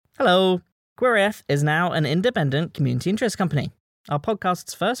Hello! QueerAF is now an independent community interest company. Our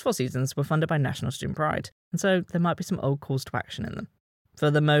podcast's first 4 seasons were funded by National Student Pride, and so there might be some old calls to action in them.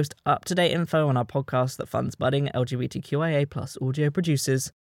 For the most up-to-date info on our podcast that funds budding LGBTQIA+ audio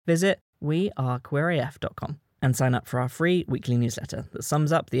producers, visit wearequeeraf.com and sign up for our free weekly newsletter that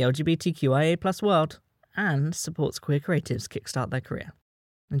sums up the LGBTQIA+ world and supports queer creatives kickstart their career.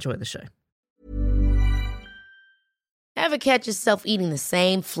 Enjoy the show. Ever catch yourself eating the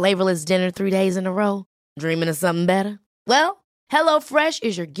same flavorless dinner 3 days in a row? Dreaming of something better? Well, HelloFresh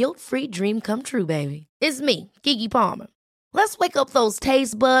is your guilt-free dream come true, baby. It's me, Keke Palmer. Let's wake up those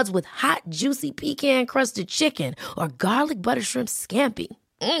taste buds with hot, juicy pecan-crusted chicken or garlic butter shrimp scampi.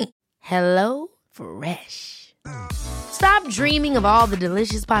 Hello Fresh. Stop dreaming of all the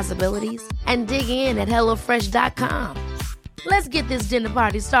delicious possibilities and dig in at HelloFresh.com. Let's get this dinner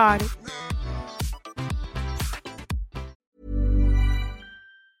party started.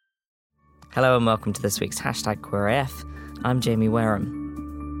 Hello and welcome to this week's #QueerAF. I'm Jamie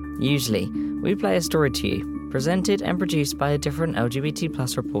Wareham. Usually, we play a story to you, presented and produced by a different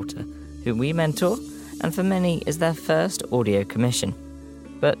LGBT+ reporter, who we mentor, and for many is their first audio commission.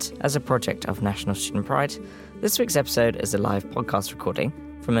 But as a project of National Student Pride, this week's episode is a live podcast recording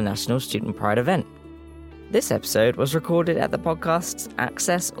from a National Student Pride event. This episode was recorded at the podcast's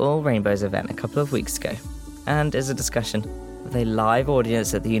Access All Rainbows event a couple of weeks ago, and is a discussion with a live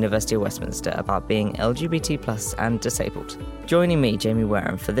audience at the University of Westminster about being LGBT+ and disabled. Joining me, Jamie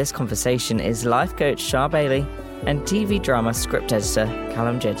Wareham, for this conversation is life coach Shah Bailey and TV drama script editor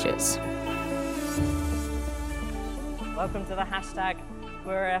Callum Jedgetts. Welcome to the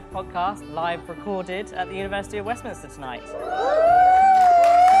 #QueerAF podcast, live recorded at the University of Westminster tonight. With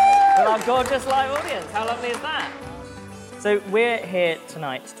our gorgeous live audience. How lovely is that? So we're here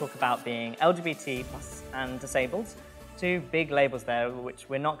tonight to talk about being LGBT+ and disabled. 2 big labels there, which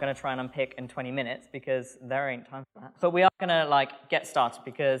we're not going to try and unpick in 20 minutes because there ain't time for that. But we are going to get started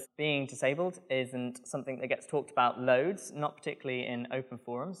because being disabled isn't something that gets talked about loads, not particularly in open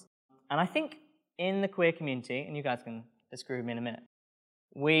forums. And I think in the queer community, and you guys can disagree with me in a minute,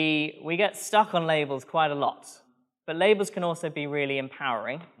 we get stuck on labels quite a lot. But labels can also be really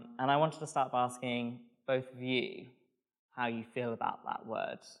empowering. And I wanted to start by asking both of you how you feel about that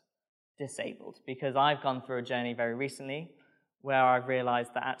word, disabled, because I've gone through a journey very recently where I've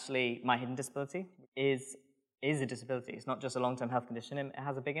realized that actually my hidden disability is a disability. It's not just a long-term health condition, it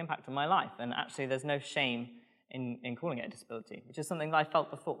has a big impact on my life, and actually there's no shame in calling it a disability, which is something that I felt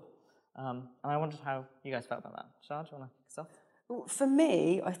before. And I wondered how you guys felt about that. Shah, do you want to kick us off? Well, for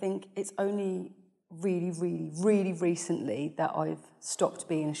me, I think it's only really recently that I've stopped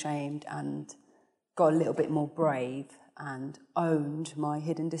being ashamed and got a little bit more brave and owned my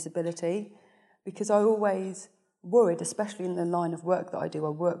hidden disability, because I always worried, especially in the line of work that I do, I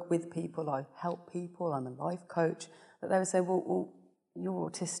work with people, I help people, I'm a life coach, that they would say, well, you're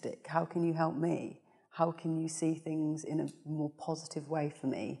autistic, how can you help me? How can you see things in a more positive way for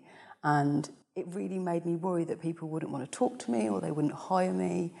me? And it really made me worry that people wouldn't want to talk to me or they wouldn't hire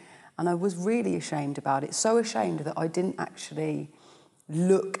me, and I was really ashamed about it, so ashamed that I didn't actually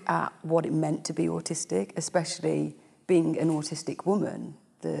look at what it meant to be autistic, especially being an autistic woman.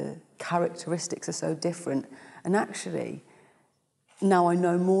 The characteristics are so different. And actually, now I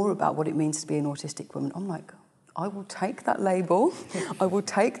know more about what it means to be an autistic woman, I'm like, I will take that label. I will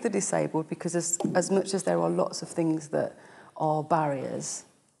take the disabled, because as much as there are lots of things that are barriers,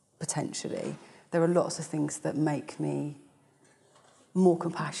 potentially, there are lots of things that make me more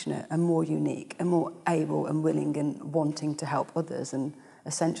compassionate and more unique and more able and willing and wanting to help others. And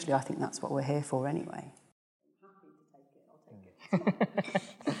essentially, I think that's what we're here for anyway.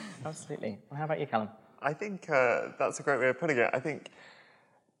 Absolutely. Well, how about you, Callum? I think that's a great way of putting it. I think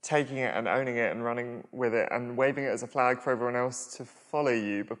taking it and owning it and running with it and waving it as a flag for everyone else to follow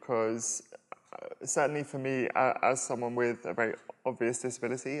you, because certainly for me, as someone with a very obvious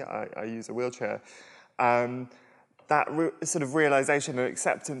disability, I use a wheelchair, that sort of realisation and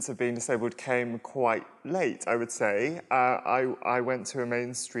acceptance of being disabled came quite late, I would say. I went to a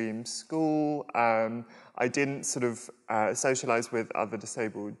mainstream school. I didn't sort of socialise with other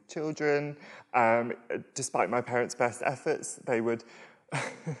disabled children. Despite my parents' best efforts, they would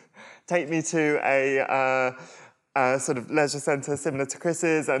take me to a sort of leisure centre similar to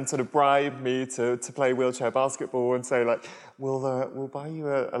Chris's and sort of bribe me to play wheelchair basketball and say, like, we'll buy you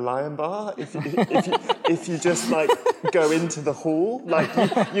a Lion bar if you just go into the hall. Like,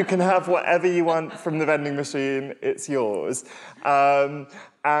 you can have whatever you want from the vending machine, it's yours.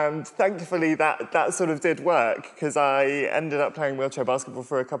 And thankfully that sort of did work, because I ended up playing wheelchair basketball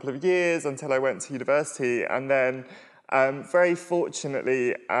for a couple of years until I went to university, and then Very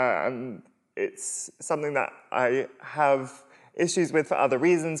fortunately, and it's something that I have issues with for other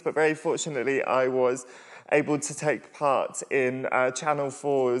reasons, but very fortunately I was able to take part in Channel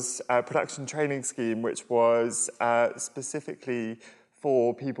 4's production training scheme, which was specifically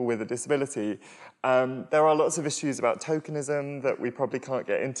for people with a disability. There are lots of issues about tokenism that we probably can't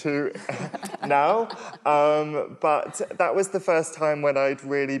get into now, but that was the first time when I'd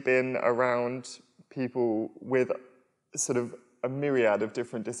really been around people with sort of a myriad of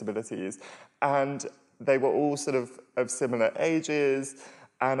different disabilities, and they were all sort of similar ages,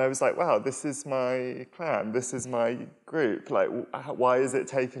 and I was like, wow, this is my clan, this is my group. Like, why is it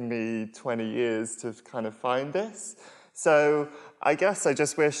taking me 20 years to kind of find this? So I guess I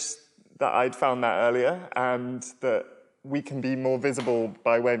just wish that I'd found that earlier, and that we can be more visible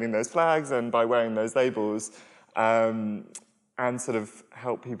by waving those flags and by wearing those labels, and sort of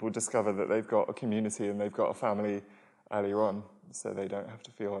help people discover that they've got a community and they've got a family earlier on, so they don't have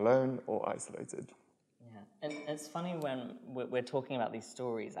to feel alone or isolated. And it's funny when we're talking about these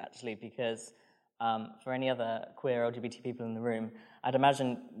stories, actually, because for any other queer LGBT people in the room, I'd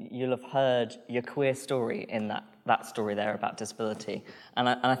imagine you'll have heard your queer story in that story there about disability. And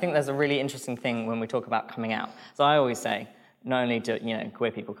I think there's a really interesting thing when we talk about coming out. So I always say, not only do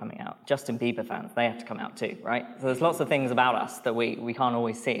queer people coming out, Justin Bieber fans, they have to come out too, right? So there's lots of things about us that we can't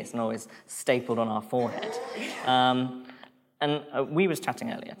always see. It's not always stapled on our forehead. And we was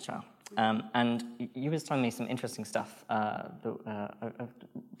chatting earlier, Charles. And you was telling me some interesting stuff. I've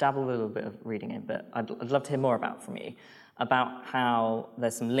dabbled a little bit of reading it, but I'd love to hear more from you about how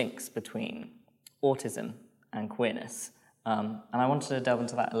there's some links between autism and queerness. And I wanted to delve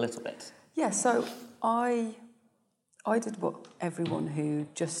into that a little bit. Yeah, so I did what everyone who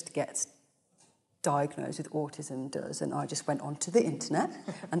just gets diagnosed with autism does, and I just went onto the internet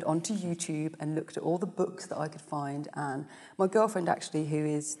and onto YouTube and looked at all the books that I could find. And my girlfriend, actually, who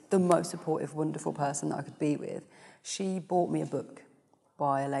is the most supportive, wonderful person that I could be with, she bought me a book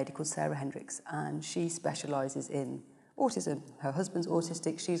by a lady called Sarah Hendricks, and she specialises in autism. Her husband's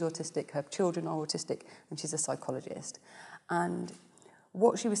autistic, she's autistic, her children are autistic, and she's a psychologist. And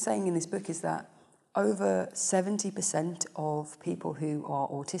what she was saying in this book is that over 70% of people who are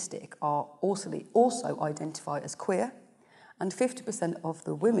autistic are also identify as queer, and 50% of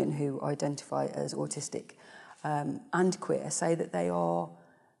the women who identify as autistic and queer say that they are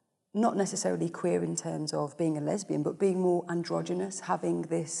not necessarily queer in terms of being a lesbian, but being more androgynous, having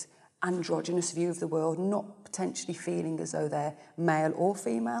this androgynous view of the world, not potentially feeling as though they're male or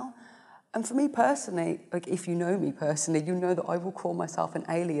female. And for me personally, like, if you know me personally, you know that I will call myself an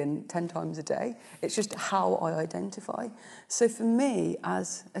alien 10 times a day. It's just how I identify. So for me,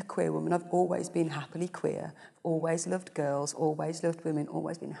 as a queer woman, I've always been happily queer, always loved girls, always loved women,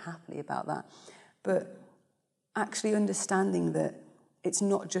 always been happily about that. But actually understanding that it's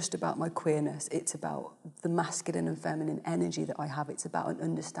not just about my queerness, it's about the masculine and feminine energy that I have. It's about an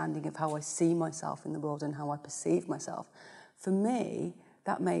understanding of how I see myself in the world and how I perceive myself. For me,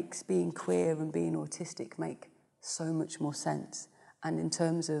 that makes being queer and being autistic make so much more sense. And in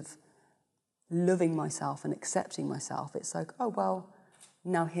terms of loving myself and accepting myself, it's like, oh, well,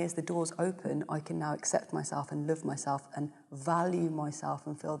 now here's the doors open. I can now accept myself and love myself and value myself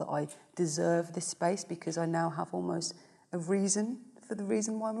and feel that I deserve this space because I now have almost a reason for the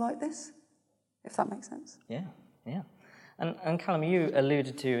reason why I'm like this, if that makes sense. Yeah. And Callum, you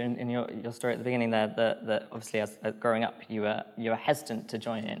alluded to in your story at the beginning there that obviously as growing up you were hesitant to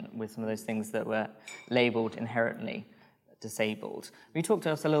join in with some of those things that were labelled inherently disabled. Will you talk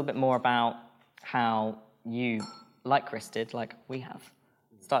to us a little bit more about how you, like Chris did, like we have,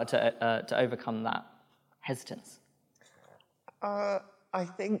 started to overcome that hesitance? I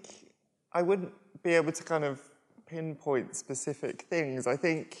think I wouldn't be able to kind of pinpoint specific things. I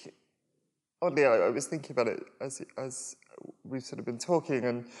think, oddly, I was thinking about it as we've sort of been talking,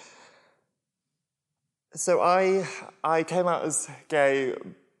 and so I came out as gay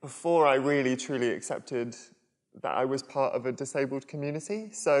before I really truly accepted that I was part of a disabled community.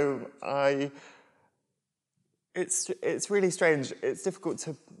 So it's really strange. It's difficult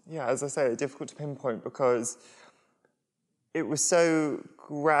to, as I say, difficult to pinpoint because it was so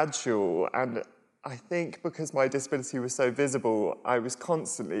gradual, and I think because my disability was so visible, I was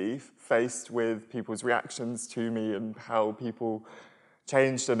constantly faced with people's reactions to me and how people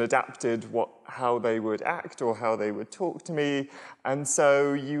changed and adapted how they would act or how they would talk to me. And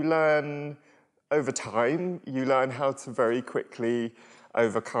so you learn over time, you learn how to very quickly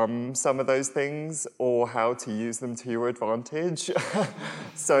overcome some of those things or how to use them to your advantage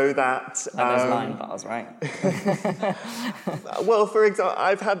so that... those line bars, right? Well, for example,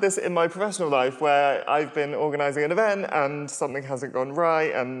 I've had this in my professional life where I've been organising an event and something hasn't gone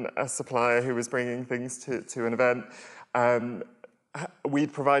right, and a supplier who was bringing things to an event,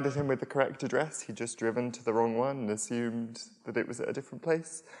 we'd provided him with the correct address. He'd just driven to the wrong one and assumed that it was at a different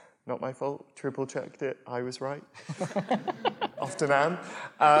place. Not my fault. Triple-checked it. I was right. Often am.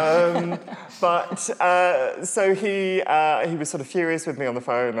 So he was sort of furious with me on the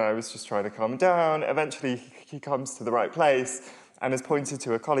phone. I was just trying to calm him down. Eventually, he comes to the right place and is pointed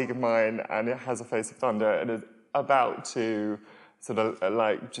to a colleague of mine, and it has a face of thunder and is about to sort of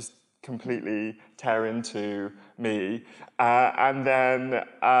just completely tear into me. And then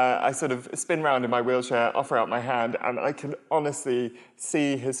I sort of spin round in my wheelchair, offer out my hand, and I can honestly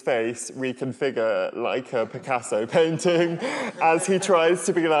see his face reconfigure like a Picasso painting as he tries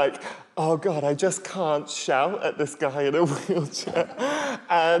to be like, oh God, I just can't shout at this guy in a wheelchair.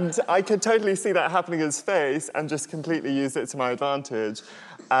 And I could totally see that happening in his face and just completely use it to my advantage.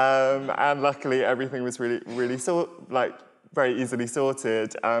 And luckily everything was really, really very easily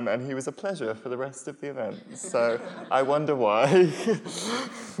sorted, and he was a pleasure for the rest of the event. So I wonder why.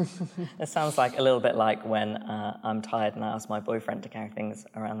 It sounds like a little bit like when I'm tired and I ask my boyfriend to carry things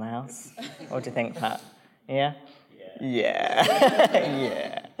around the house. What do you think, Pat? Yeah?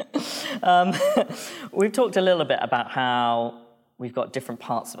 Yeah. We've talked a little bit about how we've got different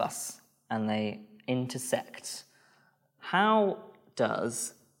parts of us and they intersect. How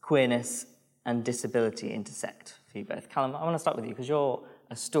does queerness and disability intersect for you both? Callum, I want to start with you because you're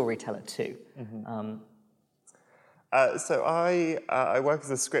a storyteller too. Mm-hmm. So I work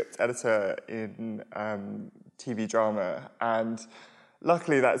as a script editor in TV drama, and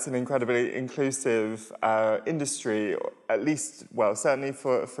luckily that's an incredibly inclusive industry, at least, well, certainly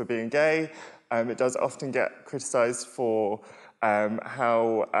for being gay. It does often get criticised for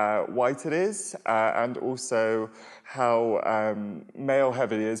how white it is, and also how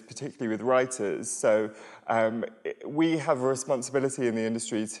male-heavy it is, particularly with writers. So we have a responsibility in the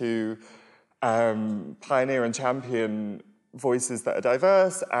industry to pioneer and champion voices that are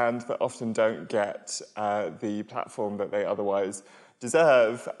diverse and that often don't get the platform that they otherwise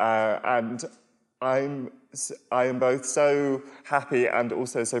deserve. And I am both so happy and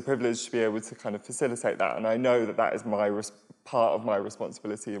also so privileged to be able to kind of facilitate that. And I know that that is part of my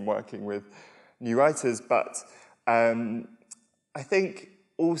responsibility in working with new writers. But I think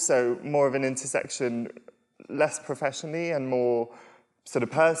also more of an intersection, less professionally and more sort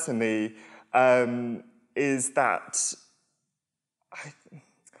of personally, is that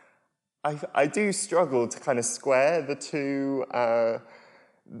I do struggle to kind of square the two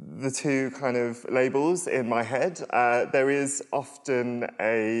kind of labels in my head. There is often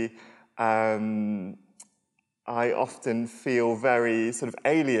I often feel very sort of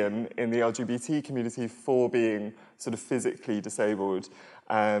alien in the LGBT community for being sort of physically disabled.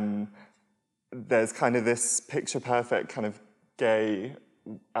 There's kind of this picture-perfect kind of gay,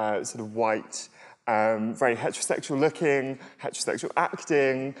 sort of white, very heterosexual looking, heterosexual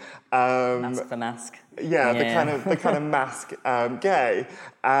acting. Mask for mask. Yeah, the kind of mask gay.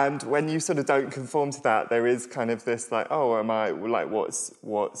 And when you sort of don't conform to that, there is kind of this like, oh, am I, like,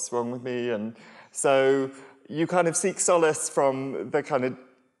 what's wrong with me? And so you kind of seek solace from the kind of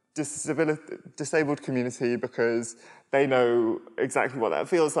disabled community because they know exactly what that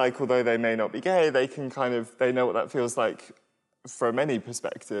feels like, although they may not be gay, they know what that feels like from any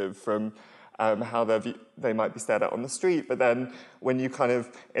perspective, from how they might be stared at on the street. But then when you kind of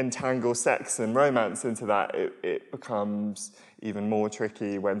entangle sex and romance into that, it becomes even more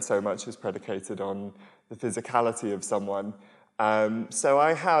tricky when so much is predicated on the physicality of someone. So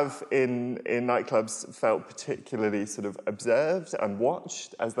I have, in nightclubs, felt particularly sort of observed and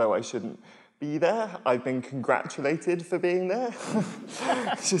watched as though I shouldn't be there. I've been congratulated for being there.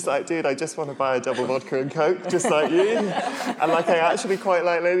 It's just like, dude, I just want to buy a double vodka and Coke, just like you. And like, I actually quite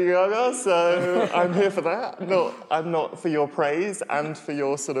like Lady Gaga, so I'm here for that. I'm not for your praise and for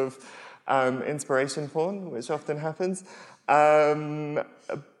your sort of inspiration porn, which often happens.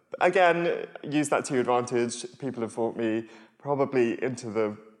 Again, use that to your advantage. People have bought me probably into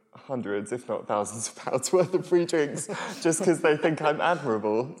the hundreds, if not thousands of pounds worth of free drinks just because they think I'm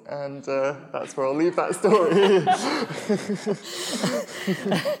admirable. And that's where I'll leave that story.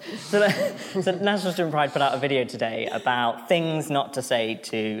 So National Student Pride put out a video today about things not to say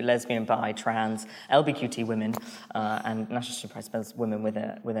to lesbian, bi, trans, LBQT women, and National Student Pride spells women with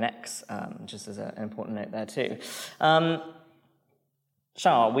an X, just as an important note there too.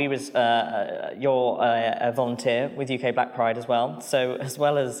 Shah, you're a volunteer with UK Black Pride as well. So as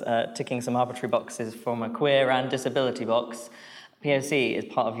well as ticking some arbitrary boxes from a queer and disability box, POC is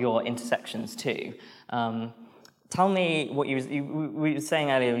part of your intersections too. Tell me what we were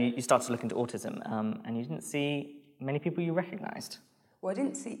saying earlier, you started to look into autism and you didn't see many people you recognised. Well, I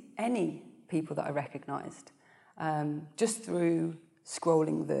didn't see any people that I recognised. Just through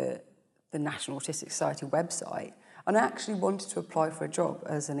scrolling the National Autistic Society website, and I actually wanted to apply for a job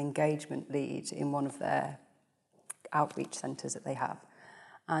as an engagement lead in one of their outreach centres that they have.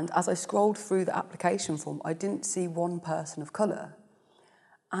 And as I scrolled through the application form, I didn't see one person of colour.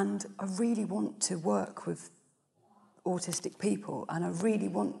 And I really want to work with autistic people, and I really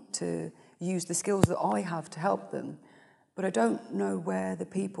want to use the skills that I have to help them. But I don't know where the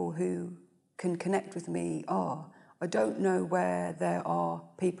people who can connect with me are. I don't know where there are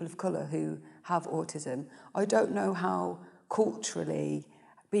people of colour who have autism. I don't know how culturally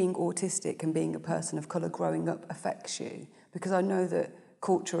being autistic and being a person of colour growing up affects you, because I know that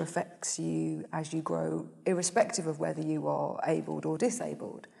culture affects you as you grow, irrespective of whether you are abled or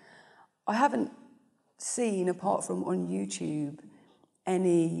disabled. I haven't seen, apart from on YouTube,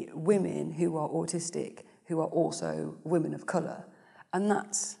 any women who are autistic who are also women of colour. And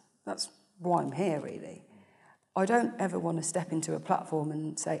that's why I'm here, really. I don't ever want to step into a platform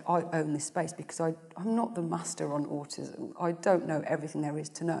and say, I own this space, because I'm not the master on autism. I don't know everything there is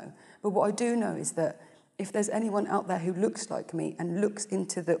to know. But what I do know is that if there's anyone out there who looks like me and looks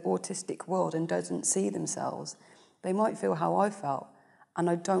into the autistic world and doesn't see themselves, they might feel how I felt. And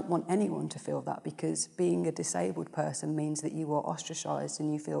I don't want anyone to feel that, because being a disabled person means that you are ostracised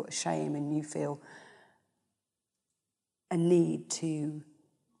and you feel shame and you feel a need to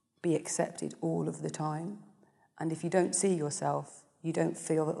be accepted all of the time. And if you don't see yourself, you don't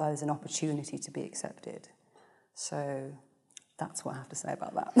feel that there's an opportunity to be accepted. So that's what I have to say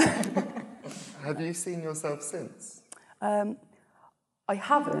about that. Have you seen yourself since? I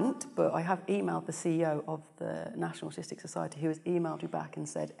haven't, but I have emailed the CEO of the National Autistic Society, who has emailed me back and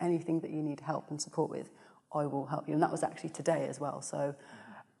said, anything that you need help and support with, I will help you. And that was actually today as well. So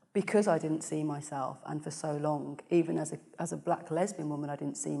because I didn't see myself, and for so long, even as a black lesbian woman, I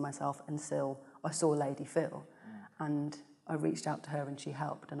didn't see myself until I saw Lady Phil. And I reached out to her and she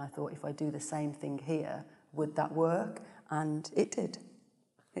helped. And I thought, if I do the same thing here, would that work? And it did.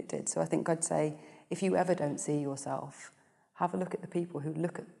 It did. So I think I'd say, if you ever don't see yourself, have a look at the people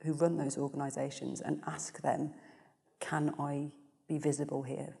who run those organisations and ask them, can I be visible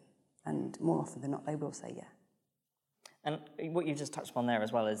here? And more often than not, they will say yeah. And what you just touched upon there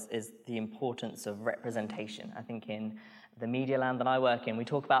as well is the importance of representation. I think in the media land that I work in, we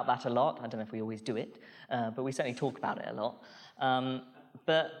talk about that a lot. I don't know if we always do it, but we certainly talk about it a lot.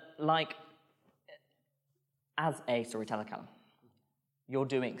 But like, as a storyteller, Callum, you're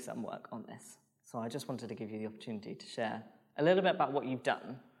doing some work on this. So I just wanted to give you the opportunity to share a little bit about what you've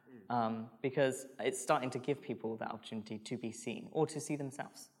done, because it's starting to give people that opportunity to be seen or to see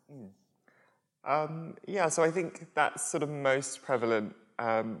themselves. So I think that's sort of most prevalent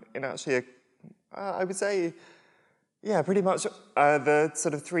in actually, I would say, pretty much the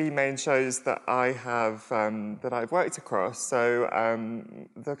sort of three main shows that I have, that I've worked across. So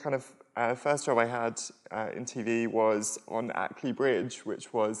the kind of first job I had in TV was on Ackley Bridge,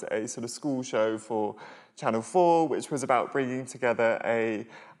 which was a sort of school show for Channel 4, which was about bringing together a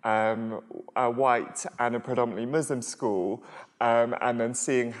white and a predominantly Muslim school, and then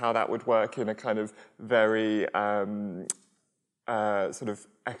seeing how that would work in a kind of very sort of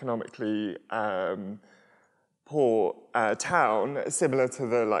economically poor town, similar to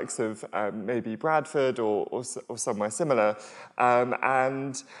the likes of maybe Bradford or somewhere similar.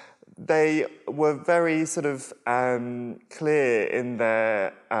 And they were very sort of clear in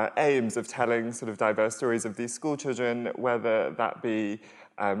their aims of telling sort of diverse stories of these school children, whether that be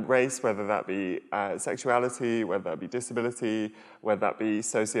race, whether that be sexuality, whether that be disability, whether that be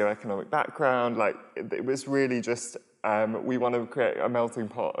socioeconomic background. Like, it was really just, we want to create a melting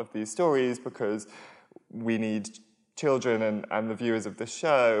pot of these stories because we need children and the viewers of the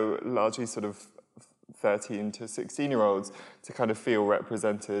show, largely sort of 13 to 16-year-olds, to kind of feel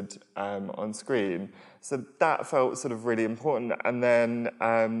represented on screen. So that felt sort of really important. And then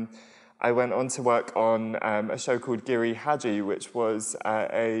I went on to work on a show called Giri Haji, which was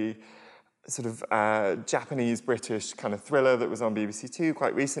a sort of Japanese-British kind of thriller that was on BBC Two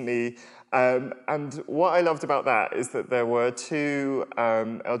quite recently. And what I loved about that is that there were two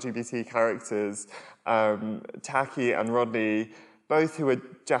LGBT characters, Taki and Rodney, both who were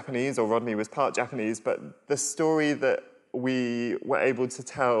Japanese, or Rodney was part Japanese, but the story that we were able to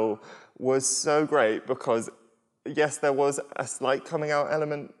tell was so great because yes, there was a slight coming out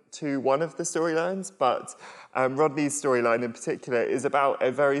element to one of the storylines, but Rodney's storyline in particular is about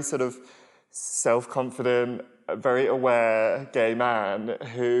a very sort of self-confident, very aware gay man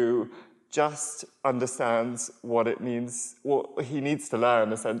who just understands what it means, what he needs to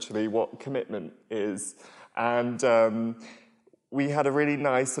learn, essentially, what commitment is. And we had a really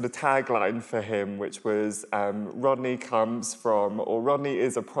nice sort of tagline for him, which was Rodney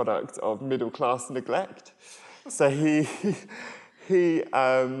is a product of middle-class neglect. So he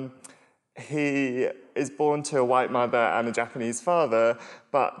is born to a white mother and a Japanese father,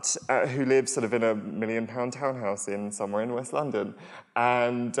 but who lives sort of in a £1 million townhouse somewhere in West London.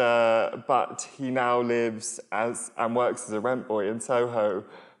 And but he now lives and works as a rent boy in Soho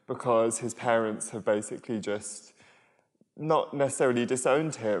because his parents have basically just not necessarily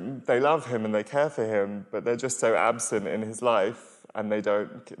disowned him. They love him and they care for him, but they're just so absent in his life, and they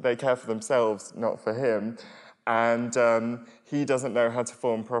care for themselves, not for him. And he doesn't know how to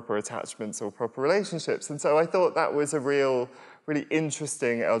form proper attachments or proper relationships. And so I thought that was a really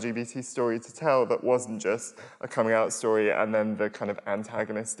interesting LGBT story to tell that wasn't just a coming out story, and then the kind of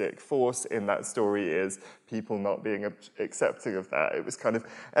antagonistic force in that story is people not being accepting of that. It was kind of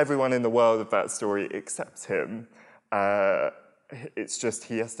everyone in the world of that story accepts him. It's just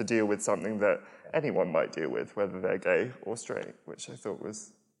he has to deal with something that anyone might deal with, whether they're gay or straight, which I thought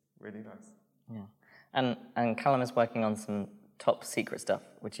was really nice. Yeah. And Callum is working on some top secret stuff,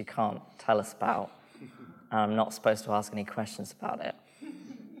 which he can't tell us about. I'm not supposed to ask any questions about it.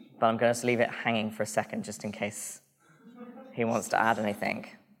 But I'm going to leave it hanging for a second, just in case he wants to add anything.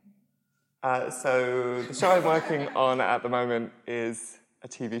 So the show I'm working on at the moment is a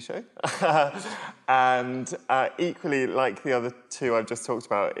TV show. And equally, like the other two I've just talked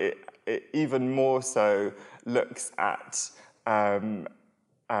about, it even more so looks at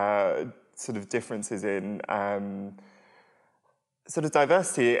sort of differences in sort of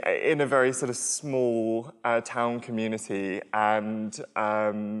diversity in a very sort of small town community. And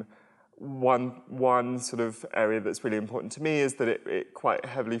one sort of area that's really important to me is that it quite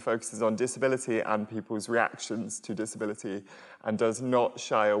heavily focuses on disability and people's reactions to disability, and does not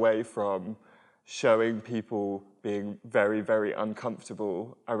shy away from showing people being very, very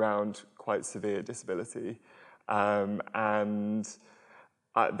uncomfortable around quite severe disability. I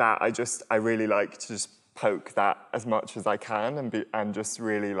really like to just poke that as much as I can and just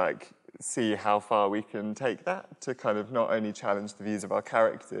really like see how far we can take that to kind of not only challenge the views of our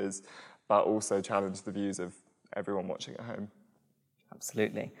characters, but also challenge the views of everyone watching at home.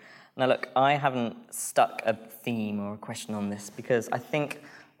 Absolutely. Now look, I haven't stuck a theme or a question on this because I think,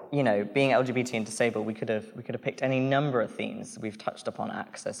 you know, being LGBT and disabled, we could have picked any number of themes. We've touched upon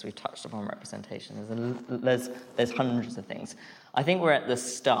access, we've touched upon representation. There's hundreds of things. I think we're at the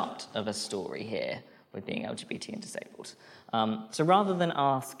start of a story here with being LGBT and disabled. So rather than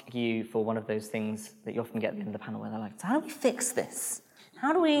ask you for one of those things that you often get at the end of the panel where they're like, so how do we fix this?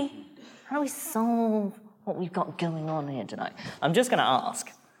 How do we solve what we've got going on here tonight? I'm just going to ask,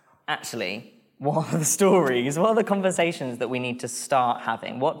 actually, what are the stories, what are the conversations that we need to start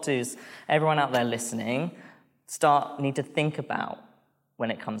having? What does everyone out there listening need to think about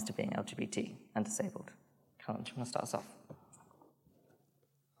when it comes to being LGBT and disabled? Callum, do you want to start us off?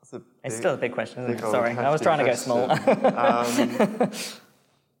 It's still a big question, isn't it? Sorry, I was trying to go small.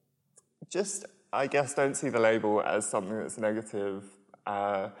 Just, I guess, don't see the label as something that's negative.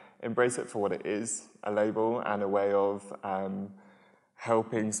 Embrace it for what it is, a label and a way of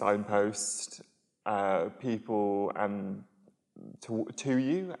helping signpost people and to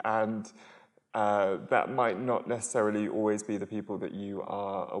you, and that might not necessarily always be the people that you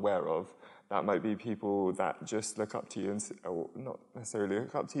are aware of. That might be people that just look up to you, or not necessarily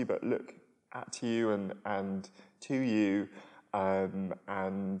look up to you, but look at you and to you,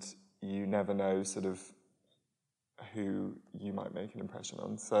 and you never know sort of who you might make an impression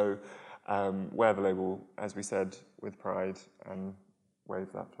on. So wear the label, as we said, with pride, and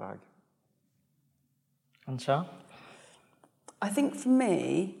wave that flag. Ansha? I think for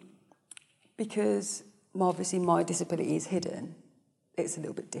me, because obviously my disability is hidden, it's a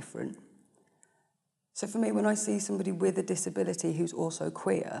little bit different. So for me, when I see somebody with a disability who's also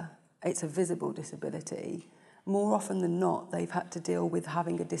queer, it's a visible disability. More often than not, they've had to deal with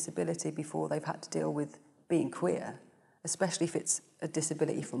having a disability before they've had to deal with being queer, especially if it's a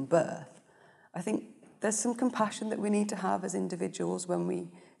disability from birth. I think there's some compassion that we need to have as individuals when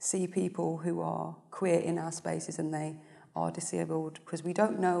we see people who are queer in our spaces and they are disabled, because we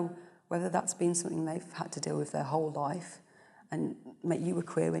don't know whether that's been something they've had to deal with their whole life. And you were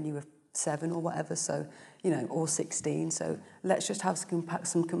queer when you were 7 or whatever, so, or 16. So let's just have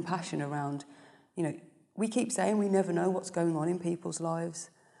some compassion around, we keep saying we never know what's going on in people's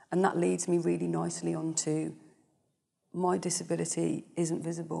lives. And that leads me really nicely onto my disability isn't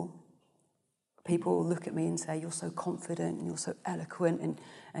visible. People look at me and say, you're so confident and you're so eloquent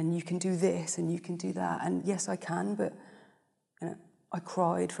and you can do this and you can do that. And yes, I can, but I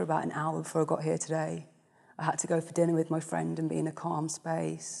cried for about an hour before I got here today. I had to go for dinner with my friend and be in a calm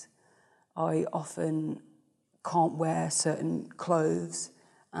space. I often can't wear certain clothes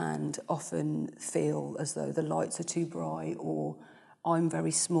and often feel as though the lights are too bright, or I'm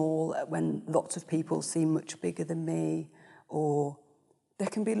very small when lots of people seem much bigger than me, or there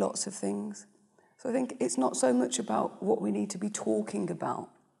can be lots of things. So I think it's not so much about what we need to be talking about.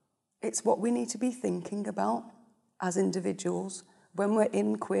 It's what we need to be thinking about as individuals. When we're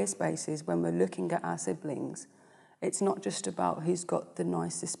in queer spaces, when we're looking at our siblings, it's not just about who's got the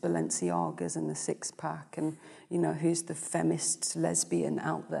nicest Balenciagas and the six-pack and, who's the feminist lesbian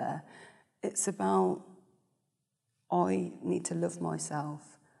out there. It's about, I need to love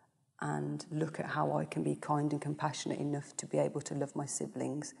myself and look at how I can be kind and compassionate enough to be able to love my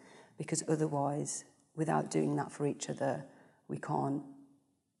siblings, because otherwise, without doing that for each other, we can't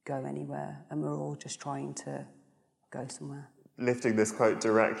go anywhere, and we're all just trying to go somewhere. Lifting this quote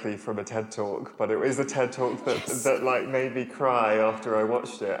directly from a TED Talk, but it was a TED Talk that made me cry after I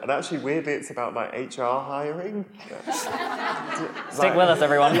watched it. And actually, weirdly, it's about HR hiring. Stick with us,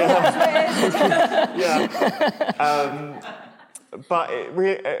 everyone. Yeah. But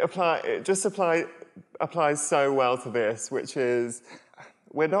it just applies so well to this, which is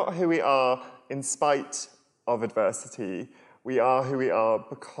we're not who we are in spite of adversity. We are who we are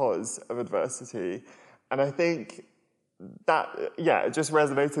because of adversity. And I think that, it just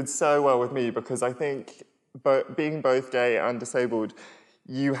resonated so well with me, because I think being both gay and disabled,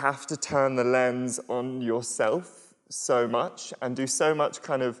 you have to turn the lens on yourself so much and do so much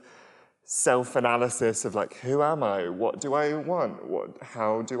kind of self-analysis of who am I? What do I want?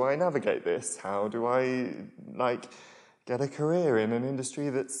 How do I navigate this? How do I get a career in an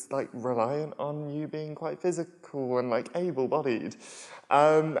industry that's reliant on you being quite physical and able-bodied?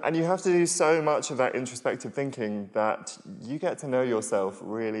 And you have to do so much of that introspective thinking that you get to know yourself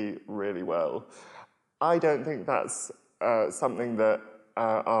really, really well. I don't think that's something that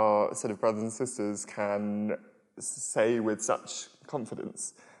our sort of brothers and sisters can say with such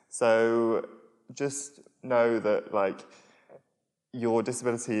confidence. So just know that your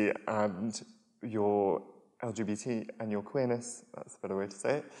disability and your LGBT and your queerness, that's a better way to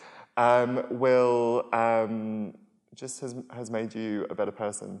say it, has made you a better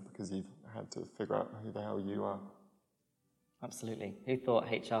person, because you've had to figure out who the hell you are. Absolutely. Who thought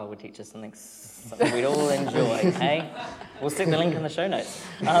HR would teach us something we'd all enjoy, eh? We'll stick the link in the show notes.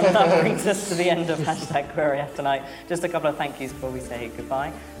 That brings us to the end of #QueerAF tonight. Just a couple of thank yous before we say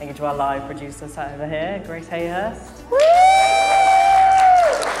goodbye. Thank you to our live producer sat over here, Grace Hayhurst.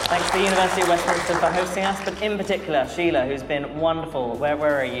 Thanks to the University of Westminster for hosting us, but in particular, Sheila, who's been wonderful. Where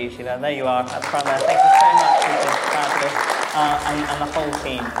are you, Sheila? There you are, at the front there. Thank you so much. You've been fabulous. And the whole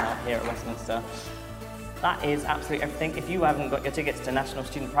team here at Westminster. That is absolutely everything. If you haven't got your tickets to National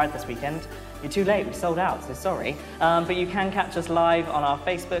Student Pride this weekend, you're too late. We sold out, so sorry. But you can catch us live on our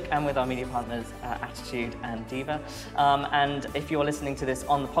Facebook and with our media partners, Attitude and Diva. And if you're listening to this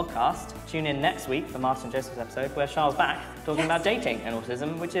on the podcast, tune in next week for Martin and Joseph's episode, where Charles back talking about dating and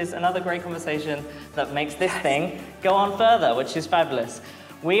autism, which is another great conversation that makes this thing go on further, which is fabulous.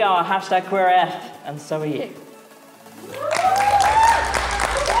 We are #QueerAF, and so are you.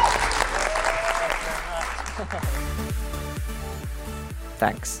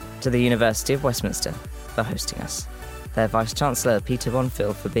 Thanks to the University of Westminster for hosting us, their Vice-Chancellor Peter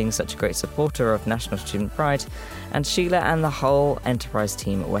Bonfield for being such a great supporter of National Student Pride, and Sheila and the whole Enterprise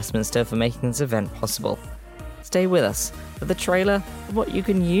team at Westminster for making this event possible. Stay with us for the trailer of what you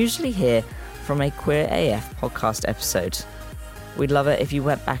can usually hear from a Queer AF podcast episode. We'd love it if you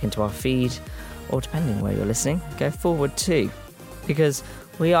went back into our feed, or depending where you're listening, go forward too, because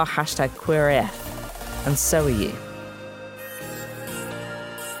we are #QueerAF, and so are you.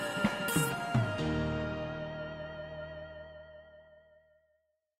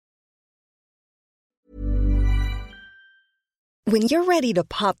 When you're ready to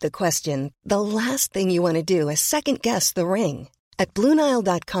pop the question, the last thing you want to do is second-guess the ring. At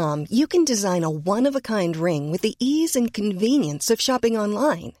BlueNile.com, you can design a one-of-a-kind ring with the ease and convenience of shopping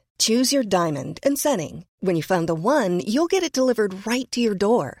online. Choose your diamond and setting. When you find the one, you'll get it delivered right to your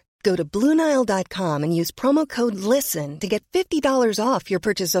door. Go to BlueNile.com and use promo code LISTEN to get $50 off your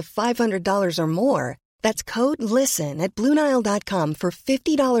purchase of $500 or more. That's code LISTEN at BlueNile.com for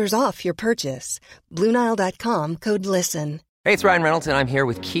 $50 off your purchase. BlueNile.com, code LISTEN. Hey, it's Ryan Reynolds, and I'm here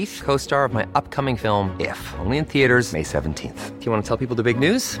with Keith, co-star of my upcoming film, If, only in theaters May 17th. Do you want to tell people the big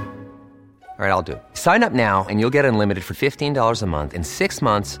news? All right, I'll do it. Sign up now and you'll get unlimited for $15 a month and 6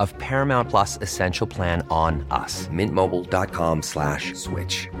 months of Paramount Plus Essential Plan on us.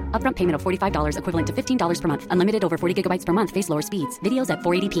 MintMobile.com/switch. Upfront payment of $45 equivalent to $15 per month. Unlimited over 40 gigabytes per month. Face lower speeds. Videos at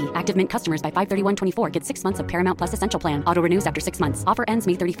 480p. Active Mint customers by 531.24 get 6 months of Paramount Plus Essential Plan. Auto renews after 6 months. Offer ends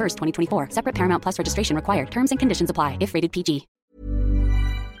May 31st, 2024. Separate Paramount Plus registration required. Terms and conditions apply if rated PG.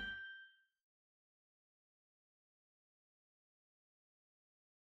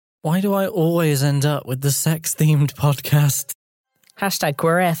 Why do I always end up with the sex-themed podcast? Hashtag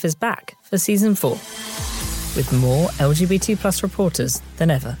QueerAF is back for Season 4, with more LGBT plus reporters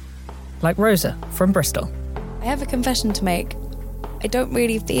than ever. Like Rosa from Bristol. I have a confession to make. I don't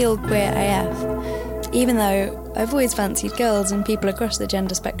really feel queer AF. Even though I've always fancied girls and people across the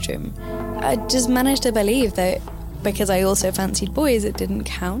gender spectrum, I just managed to believe that because I also fancied boys, it didn't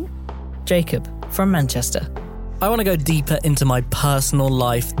count. Jacob from Manchester. I want to go deeper into my personal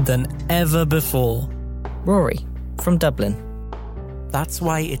life than ever before. Rory from Dublin. That's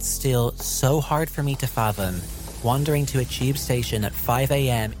why it's still so hard for me to fathom wandering to a tube station at 5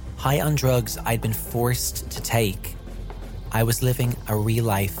 a.m. high on drugs I'd been forced to take. I was living a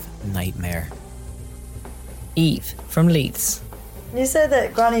real-life nightmare. Eve from Leeds. You said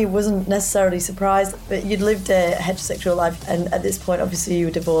that Granny wasn't necessarily surprised, but you'd lived a heterosexual life, and at this point, obviously, you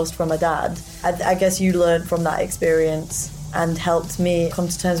were divorced from a dad. I guess you learned from that experience and helped me come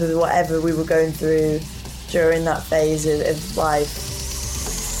to terms with whatever we were going through during that phase of life.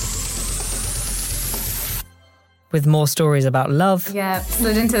 With more stories about love. Yeah,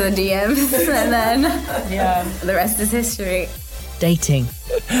 slid into the DMs, and then the rest is history. Dating.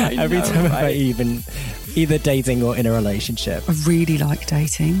 Every time I either dating or in a relationship. I really like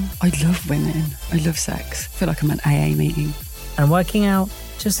dating. I love women. I love sex. I feel like I'm at an AA meeting. And working out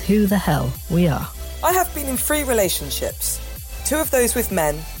just who the hell we are. I have been in 3 relationships, 2 of those with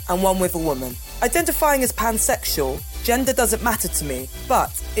men and 1 with a woman. Identifying as pansexual, gender doesn't matter to me, but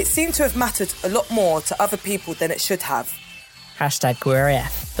it seemed to have mattered a lot more to other people than it should have. Hashtag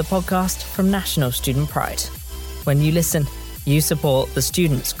QueerAF, the podcast from National Student Pride. When you listen, you support the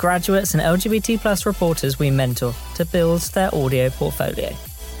students, graduates and LGBT plus reporters we mentor to build their audio portfolio.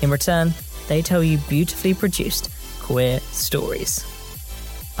 In return, they tell you beautifully produced queer stories.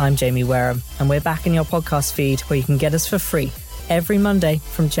 I'm Jamie Wareham, and we're back in your podcast feed where you can get us for free every Monday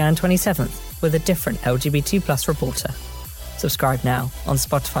from Jan 27th with a different LGBT plus reporter. Subscribe now on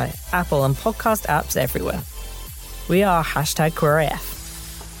Spotify, Apple and podcast apps everywhere. We are hashtag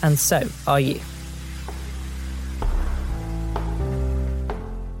QueerAF, and so are you.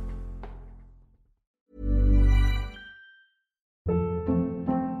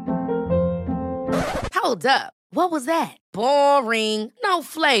 Hold up. What was that? Boring. No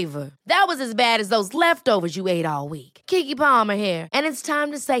flavor. That was as bad as those leftovers you ate all week. Keke Palmer here, and it's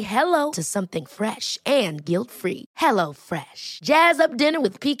time to say hello to something fresh and guilt-free. Hello Fresh. Jazz up dinner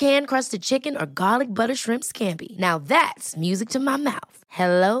with pecan-crusted chicken or garlic butter shrimp scampi. Now that's music to my mouth.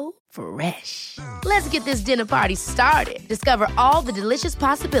 Hello Fresh. Let's get this dinner party started. Discover all the delicious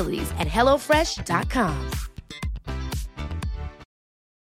possibilities at HelloFresh.com.